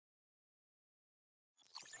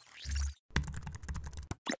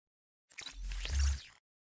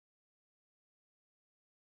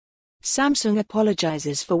Samsung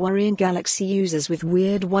apologizes for worrying Galaxy users with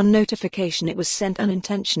weird one notification it was sent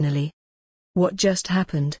unintentionally. What just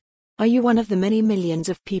happened? Are you one of the many millions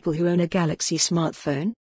of people who own a Galaxy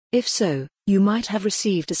smartphone? If so, you might have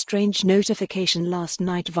received a strange notification last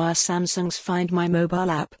night via Samsung's Find My Mobile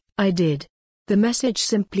app. I did. The message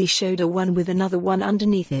simply showed a 1 with another 1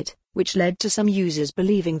 underneath it, which led to some users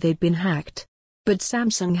believing they'd been hacked. But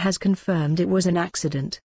Samsung has confirmed it was an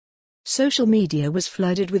accident. Social media was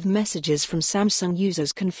flooded with messages from Samsung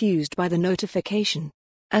users confused by the notification.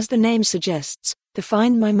 As the name suggests, the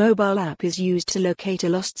Find My Mobile app is used to locate a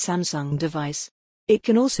lost Samsung device. It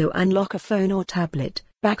can also unlock a phone or tablet,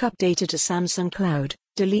 backup data to Samsung Cloud,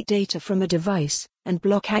 delete data from a device, and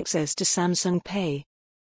block access to Samsung Pay.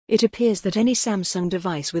 It appears that any Samsung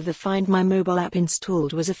device with the Find My Mobile app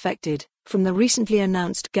installed was affected, from the recently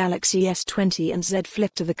announced Galaxy S20 and Z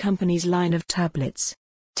Flip to the company's line of tablets.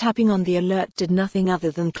 Tapping on the alert did nothing other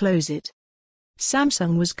than close it.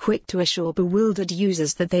 Samsung was quick to assure bewildered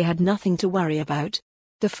users that they had nothing to worry about.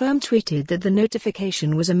 The firm tweeted that the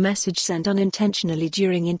notification was a message sent unintentionally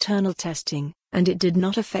during internal testing, and it did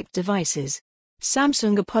not affect devices.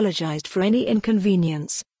 Samsung apologized for any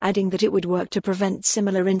inconvenience, adding that it would work to prevent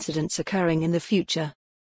similar incidents occurring in the future.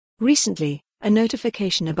 Recently, a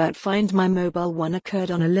notification about Find My Mobile 1 occurred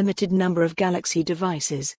on a limited number of Galaxy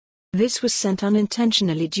devices. This was sent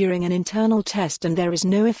unintentionally during an internal test and there is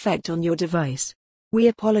no effect on your device. We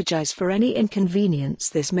apologize for any inconvenience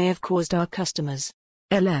this may have caused our customers.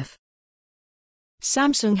 LF.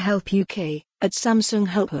 Samsung Help UK, at Samsung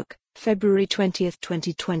Helpbook, February 20,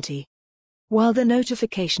 2020. While the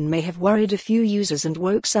notification may have worried a few users and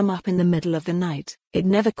woke some up in the middle of the night, it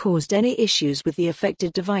never caused any issues with the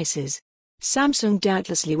affected devices. Samsung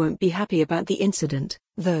doubtlessly won't be happy about the incident,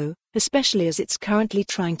 though, especially as it's currently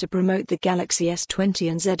trying to promote the Galaxy S20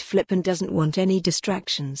 and Z Flip and doesn't want any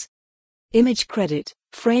distractions. Image credit,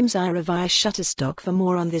 Frames Ira via Shutterstock. For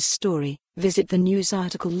more on this story, visit the news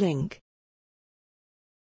article link.